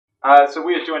So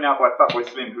we are joined now by Fatboy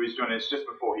Slim, who is joining us just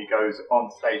before he goes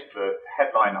on stage for the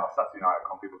headline our Saturday night at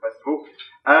Con People Festival.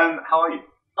 How are you?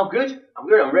 I'm good. I'm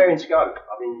raring to go.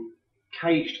 I've been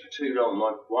caged for too long.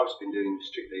 My wife's been doing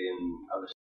Strictly and other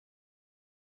stuff.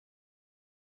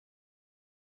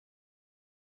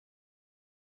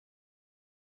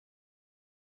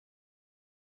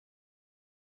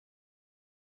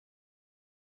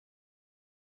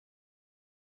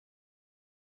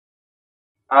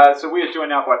 So we are joined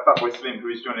now by Fatboy Slim, who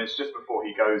is joining us just before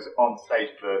he goes on stage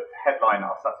for the headline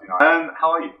our Saturday night.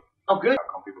 How are you? I'm good. At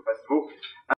Con People Festival.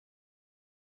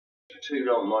 For too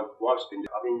long. My wife's been.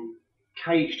 I've been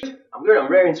caged. I'm good.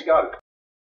 I'm raring to go.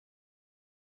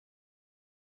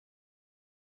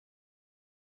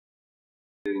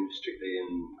 Doing Strictly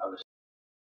and other stuff.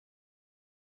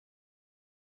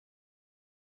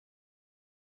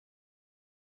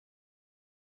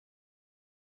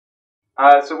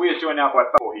 So we are joined now by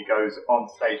before he goes on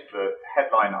stage for the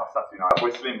headline our Saturday night.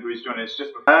 Fatboy Slim, who is joining us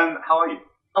just before. How are you?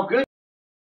 I'm good.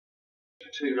 For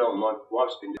too long. My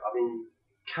wife's been. I've been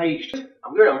caged.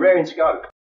 I'm good. I'm raring to go.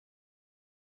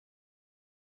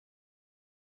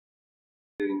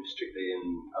 Doing Strictly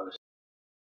and other stuff.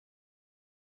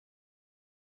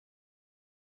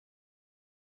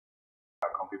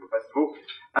 At Con People Festival.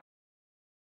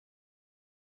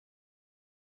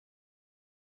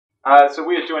 So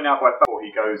we are joined now by before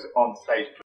he goes on stage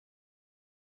for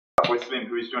Fatboy Slim,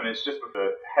 who is joining us just before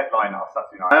the headline our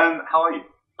Saturday night. How are you?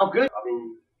 I'm good. I've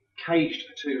been caged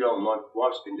for too long. My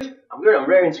wife's been. I'm good. I'm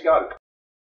raring to go.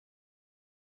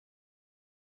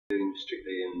 Doing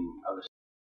Strictly and other stuff.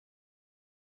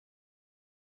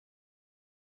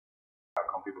 At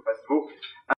Con People Festival.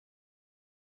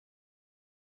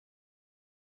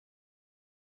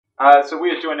 So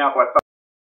we are joined now by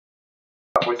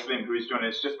Fatboy Slim, who is joining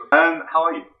us just before. How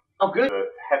are you? I'm good. The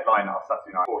headline our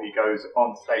Saturday night before he goes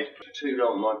on stage for Too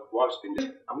long. My wife's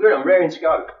been. I'm good. I'm raring to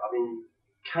go. I've been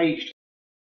caged.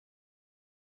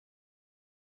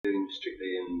 Doing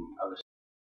Strictly and other stuff.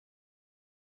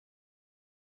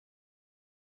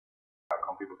 At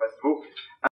Con People Festival.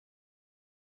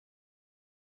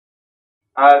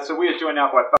 So we are joined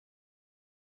now by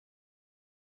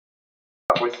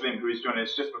Fatboy Slim, who is joining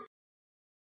us just before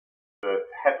the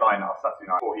headline our Saturday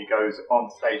night before he goes on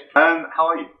stage. How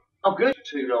are you? I'm good.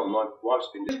 Too long. My wife's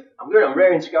been. I'm good. I'm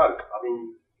raring to go. I've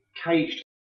been caged.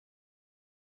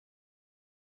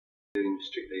 Doing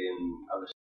Strictly and other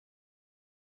stuff.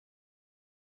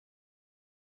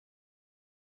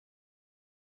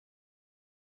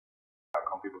 At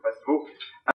Con People Festival.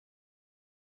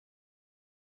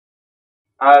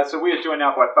 So we are joined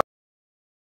now by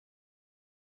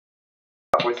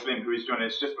Fatboy Slim, who is joining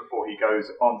us just before he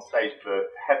goes on stage for the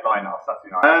headline our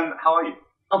Saturday night. How are you?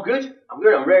 I'm good. I'm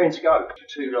good. I'm raring to go. For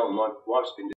too long. My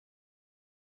wife's been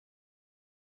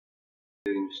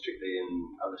doing Strictly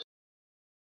and other stuff.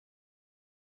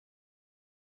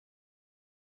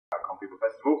 At Con People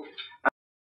Festival.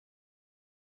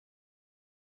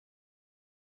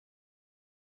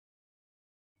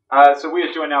 So we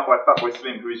are joined now by Fatboy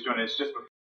Slim, who is joining us just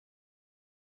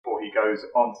before he goes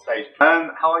on stage.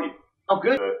 How are you? I'm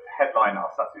good. The headline our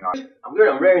Saturday night. I'm good.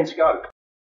 I'm raring to go.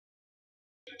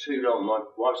 For too long. My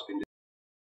wife's been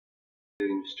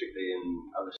doing Strictly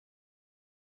and other stuff.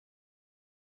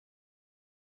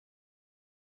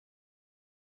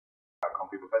 At Con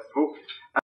People Festival.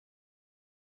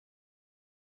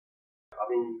 I've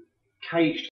been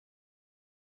caged.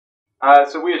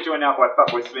 So we are joined now by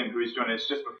Fatboy Slim, who is joining us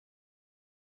just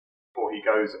before he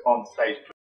goes on stage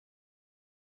for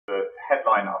the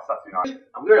headline our Saturday night.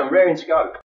 I'm good. I'm raring to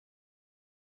go.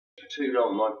 For too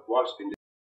long. My wife's been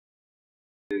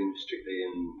doing Strictly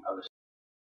and other stuff.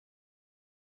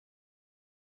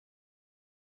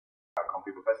 At Con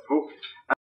People Festival.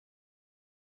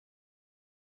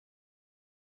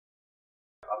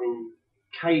 I've been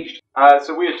caged.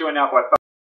 So we are joined now by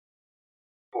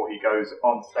before he goes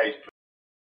on stage for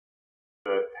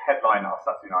the headline our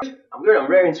Saturday night. I'm good. I'm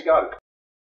raring to go.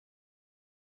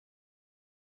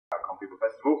 At Con People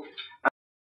Festival.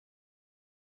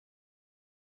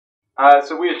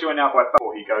 So we are joined now by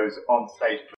before he goes on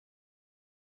stage for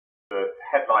the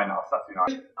headline our Saturday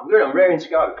night. I'm good. I'm raring to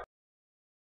go.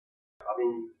 I've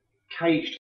been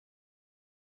caged.